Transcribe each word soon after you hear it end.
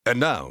And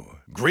now,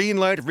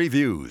 Greenlight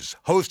Reviews,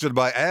 hosted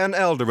by Ann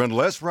Elder and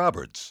Les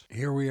Roberts.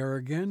 Here we are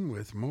again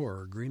with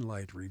more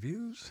Greenlight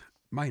Reviews.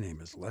 My name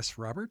is Les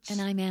Roberts.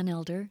 And I'm Ann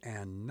Elder.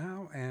 And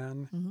now,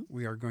 Ann,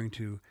 we are going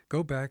to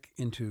go back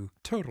into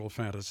total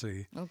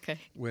fantasy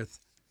with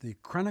the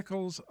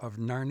Chronicles of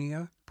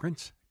Narnia,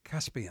 Prince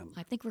Caspian.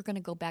 I think we're going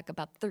to go back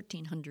about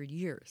 1,300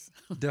 years.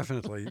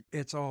 Definitely.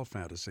 It's all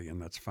fantasy,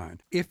 and that's fine.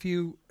 If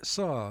you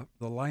saw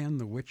The Lion,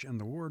 the Witch,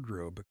 and the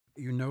Wardrobe,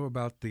 you know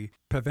about the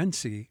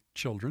Pevensie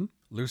children,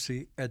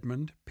 Lucy,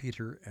 Edmund,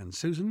 Peter, and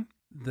Susan.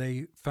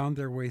 They found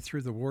their way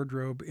through the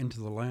wardrobe into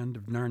the land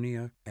of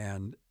Narnia,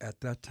 and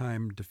at that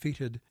time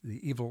defeated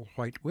the evil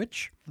White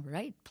Witch.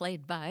 Right,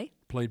 played by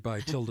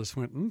Tilda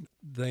Swinton.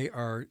 They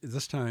are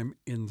this time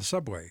in the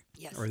subway,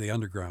 or the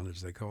underground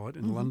as they call it,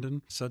 in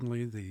London.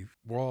 Suddenly the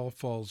wall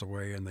falls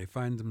away and they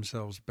find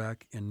themselves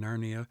back in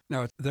Narnia.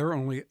 Now, they're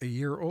only a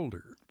year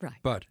older,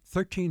 but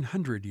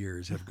 1,300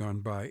 years have gone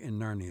by in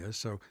Narnia,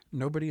 so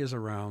nobody is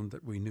around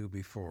that we knew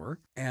before.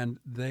 And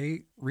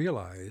they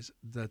realize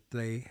that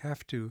they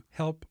have to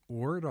help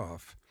ward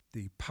off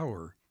the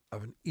power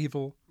of an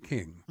evil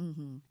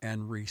king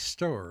and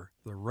restore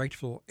the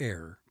rightful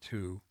heir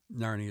to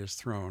Narnia's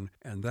throne,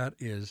 and that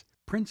is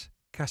Prince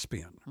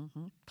Caspian.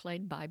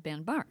 Played by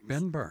Ben Barnes.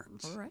 Ben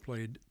Barnes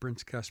played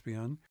Prince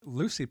Caspian.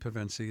 Lucy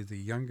Pevensie, the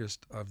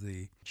youngest of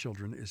the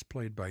children, is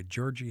played by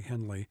Georgie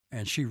Henley,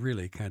 and she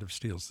really kind of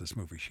steals this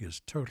movie. She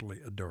is totally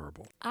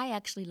adorable. I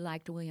actually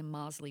liked William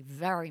Moseley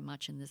very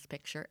much in this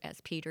picture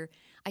as Peter.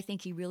 I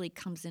think he really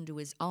comes into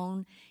his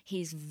own.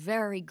 He's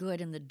very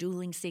good in the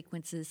dueling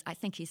sequences. I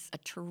think he's a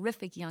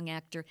terrific young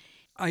actor.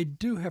 I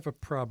do have a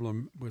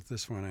problem with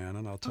this one, Anne,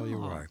 and I'll tell you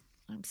why.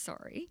 I'm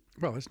sorry.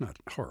 Well, it's not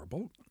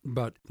horrible,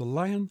 but The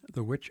Lion,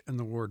 the Witch, and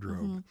the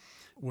Wardrobe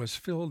was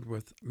filled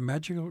with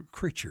magical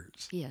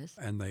creatures. Yes.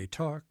 And they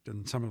talked,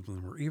 and some of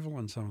them were evil,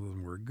 and some of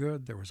them were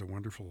good. There was a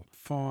wonderful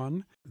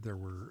fawn. There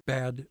were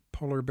bad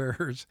polar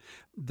bears.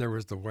 There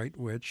was the White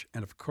Witch.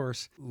 And, of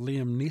course,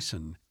 Liam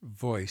Neeson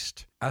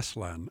voiced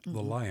Aslan,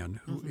 the lion,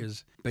 who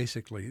is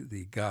basically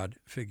the god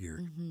figure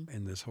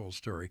in this whole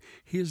story.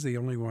 He is the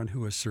only one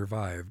who has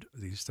survived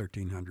these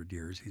 1,300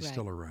 years. He's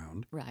still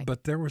around.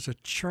 But there was a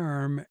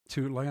charm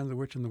to Lion, the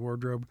Witch, and the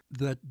Wardrobe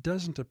that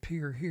doesn't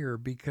appear here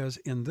because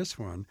in this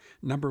one,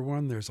 number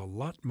one, there's a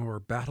lot more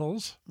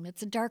battles.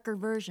 It's a darker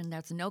version.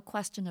 There's no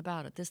question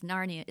about it. This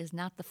Narnia is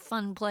not the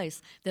fun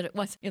place that it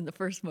was in the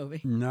first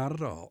movie. Not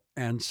at all.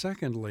 And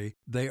secondly,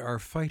 they are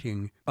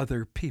fighting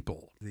other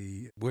people.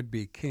 The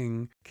would-be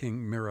king,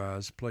 King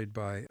Miraz, played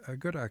by a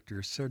good actor,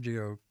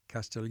 Sergio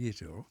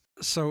Castellitto.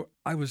 So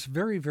I was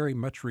very, very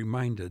much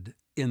reminded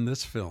in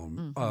this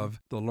film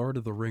of the Lord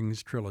of the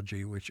Rings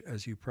trilogy, which,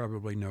 as you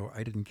probably know,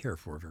 I didn't care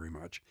for very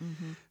much.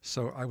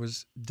 So I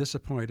was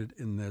disappointed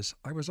in this.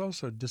 I was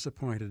also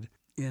disappointed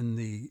in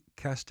the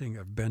casting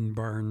of Ben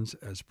Barnes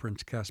as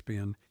Prince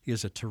Caspian. He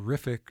is a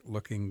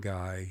terrific-looking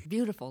guy.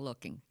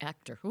 Beautiful-looking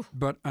actor. Ooh.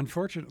 But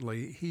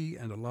unfortunately, he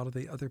and a lot of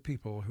the other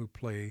people who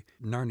play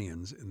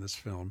Narnians in this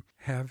film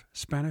have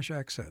Spanish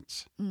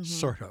accents,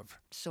 sort of.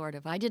 Sort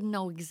of. I didn't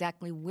know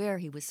exactly where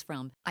he was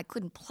from. I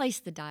couldn't place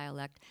the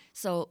dialect,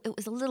 so it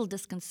was a little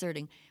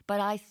disconcerting. But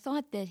I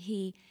thought that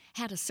he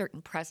had a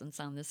certain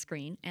presence on the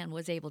screen and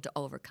was able to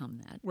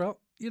overcome that. Well,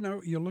 you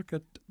know, you look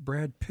at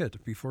Brad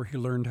Pitt before he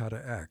learned how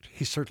to act.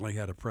 He certainly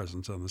had a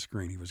presence on the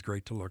screen. He was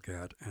great to look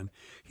at, and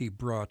he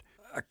brought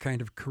a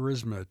kind of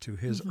charisma to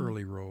his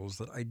early roles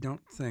that I don't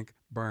think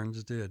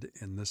Barnes did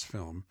in this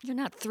film. You're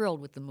not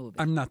thrilled with the movie.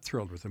 I'm not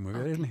thrilled with the movie.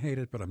 I didn't hate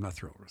it, but I'm not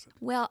thrilled with it.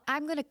 Well,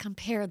 I'm going to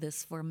compare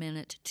this for a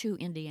minute to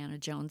Indiana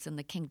Jones and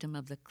the Kingdom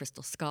of the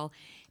Crystal Skull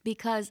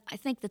because I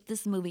think that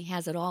this movie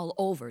has it all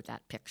over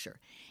that picture.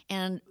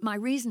 And my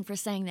reason for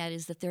saying that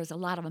is that there's a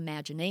lot of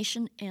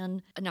imagination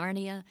in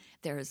Narnia.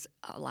 There's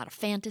a lot of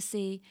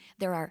fantasy.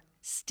 There are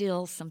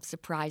still some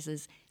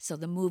surprises, so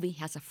the movie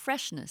has a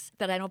freshness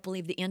that I don't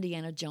believe the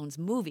Indiana Jones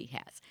movie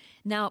has.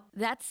 Now,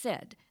 that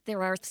said,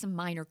 there are some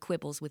minor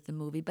quibbles with the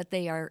movie, but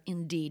they are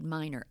indeed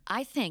minor.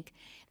 I think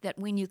that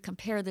when you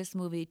compare this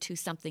movie to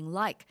something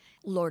like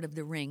Lord of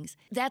the Rings,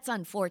 that's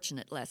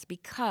unfortunate, Les,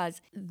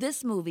 because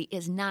this movie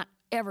is not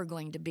ever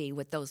going to be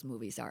what those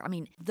movies are. I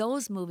mean,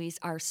 those movies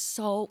are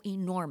so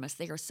enormous.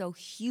 They are so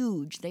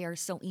huge. They are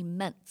so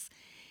immense.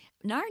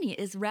 Narnia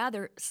is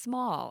rather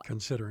small.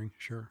 Considering,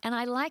 sure. And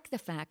I like the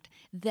fact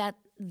that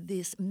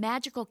this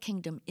magical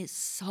kingdom is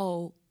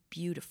so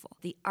beautiful.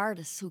 The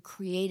artists who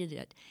created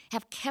it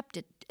have kept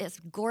it as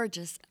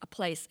gorgeous a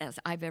place as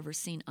I've ever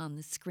seen on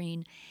the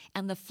screen.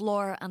 And the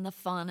flora and the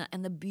fauna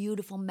and the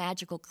beautiful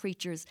magical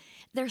creatures,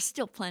 there's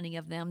still plenty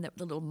of them, the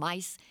little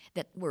mice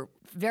that were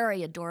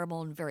very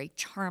adorable and very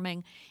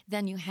charming.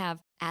 Then you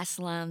have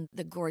Aslan,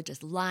 the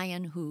gorgeous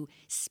lion who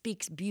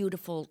speaks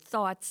beautiful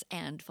thoughts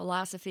and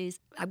philosophies.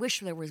 I wish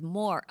there was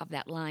more of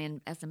that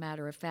lion, as a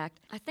matter of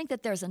fact. I think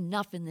that there's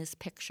enough in this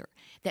picture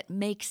that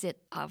makes it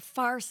a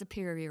far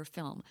superior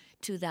film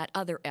to that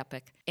other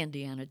epic,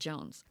 Indiana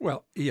Jones.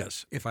 Well,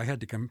 yes, if I had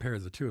to compare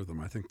the two of them,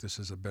 I think this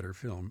is a better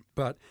film.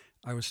 But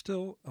I was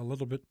still a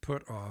little bit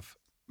put off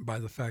by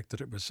the fact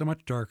that it was so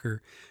much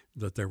darker,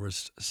 that there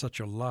was such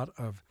a lot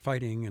of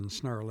fighting and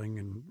snarling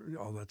and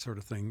all that sort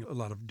of thing, a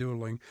lot of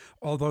dueling.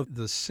 Although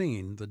the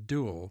scene, the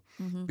duel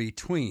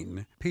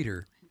between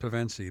Peter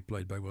Pevensie,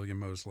 played by William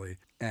Moseley,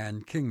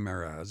 and King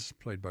Miraz,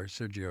 played by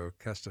Sergio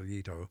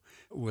Castellitto,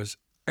 was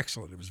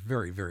excellent. It was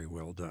very, very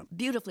well done.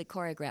 Beautifully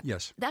choreographed.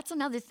 Yes. That's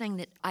another thing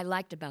that I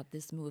liked about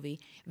this movie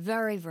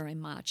very, very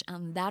much,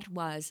 and that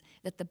was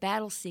that the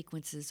battle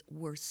sequences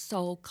were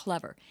so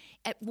clever.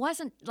 It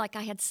wasn't like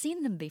I had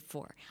seen them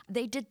before.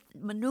 They did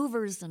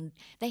maneuvers and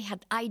they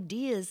had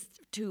ideas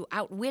to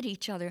outwit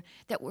each other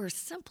that were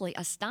simply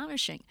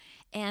astonishing.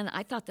 And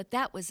I thought that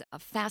that was a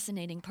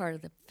fascinating part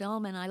of the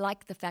film, and I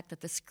liked the fact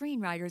that the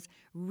screenwriters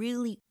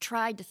really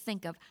tried to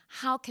think of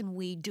how can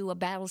we do a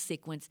battle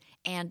sequence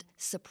and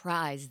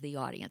surprise the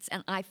audience,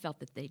 and I felt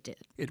that they did.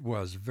 It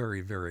was very,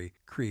 very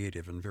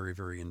creative and very,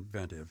 very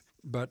inventive.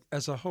 But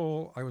as a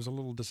whole, I was a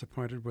little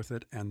disappointed with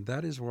it, and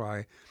that is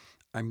why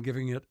I'm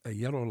giving it a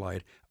yellow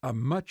light, a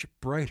much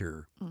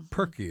brighter,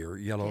 perkier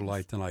yellow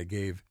light than I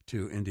gave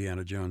to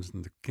Indiana Jones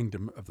and the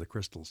Kingdom of the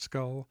Crystal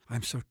Skull.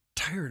 I'm so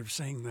tired of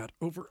saying that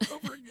over and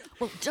over again.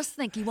 Well, just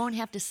think, you won't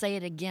have to say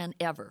it again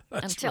ever.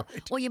 That's right.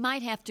 Well, you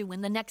might have to when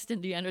the next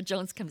Indiana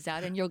Jones comes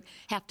out, and you'll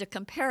have to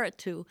compare it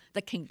to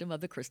the Kingdom of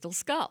the Crystal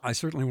Skull. I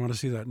certainly want to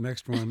see that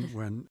next one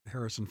when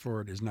Harrison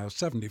Ford is now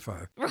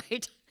 75.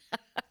 Right.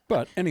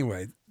 But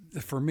anyway,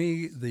 for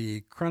me,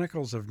 the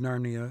Chronicles of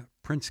Narnia,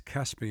 Prince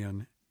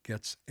Caspian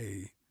gets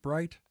a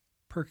bright,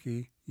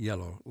 perky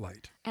yellow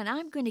light. And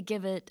I'm going to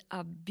give it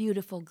a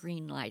beautiful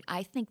green light.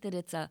 I think that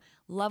it's a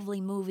lovely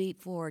movie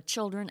for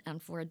children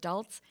and for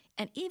adults.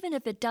 And even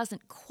if it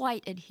doesn't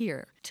quite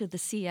adhere to the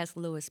C.S.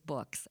 Lewis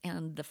books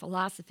and the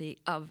philosophy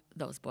of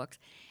those books,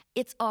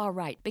 it's all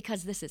right,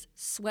 because this is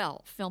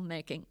swell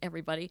filmmaking,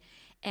 everybody.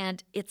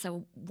 And it's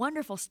a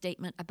wonderful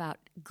statement about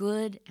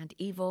good and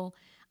evil,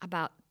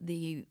 about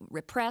the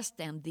repressed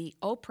and the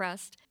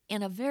oppressed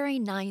in a very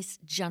nice,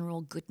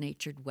 general,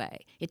 good-natured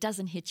way. It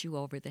doesn't hit you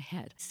over the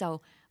head. So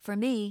for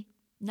me,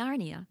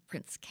 Narnia,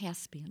 Prince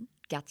Caspian,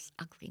 gets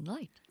a green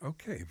light.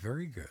 Okay,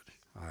 very good.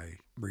 I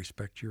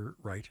respect your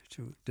right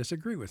to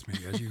disagree with me,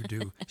 as you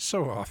do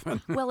so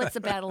often. Well, it's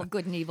a battle of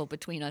good and evil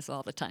between us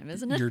all the time,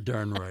 isn't it? You're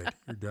darn right.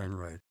 You're darn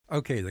right.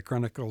 Okay, the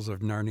Chronicles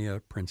of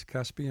Narnia, Prince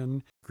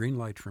Caspian. Green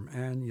light from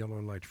Anne, yellow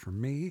light from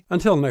me.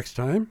 Until next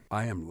time,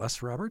 I am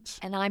Les Roberts.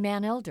 And I'm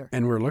Ann Elder.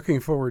 And we're looking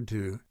forward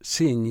to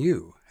seeing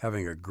you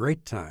having a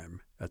great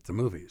time at the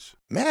movies.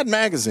 Mad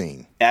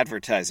Magazine.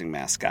 Advertising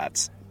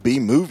mascots.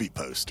 B-movie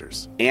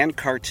posters. And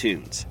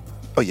cartoons.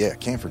 Oh yeah,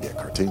 can't forget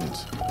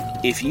cartoons.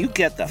 If you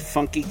get the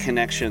funky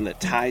connection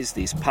that ties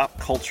these pop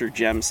culture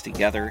gems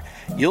together,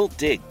 you'll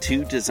dig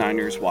Two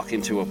Designers Walk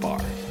Into a Bar.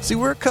 See,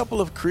 we're a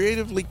couple of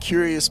creatively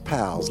curious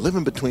pals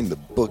living between the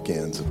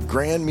bookends of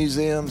grand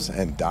museums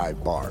and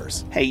dive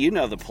bars. Hey, you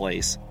know the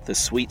place, the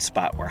sweet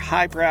spot where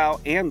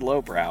highbrow and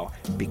lowbrow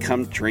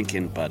become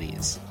drinking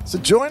buddies. So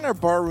join our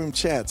barroom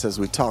chats as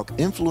we talk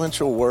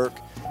influential work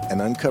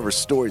and uncover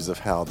stories of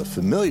how the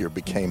familiar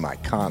became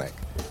iconic.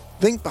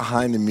 Think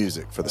behind the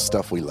music for the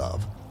stuff we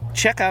love.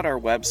 Check out our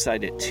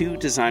website at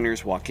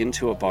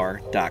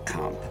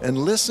twodesignerswalkintoabar.com. And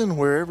listen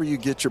wherever you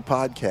get your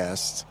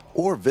podcasts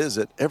or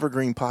visit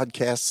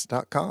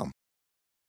evergreenpodcasts.com.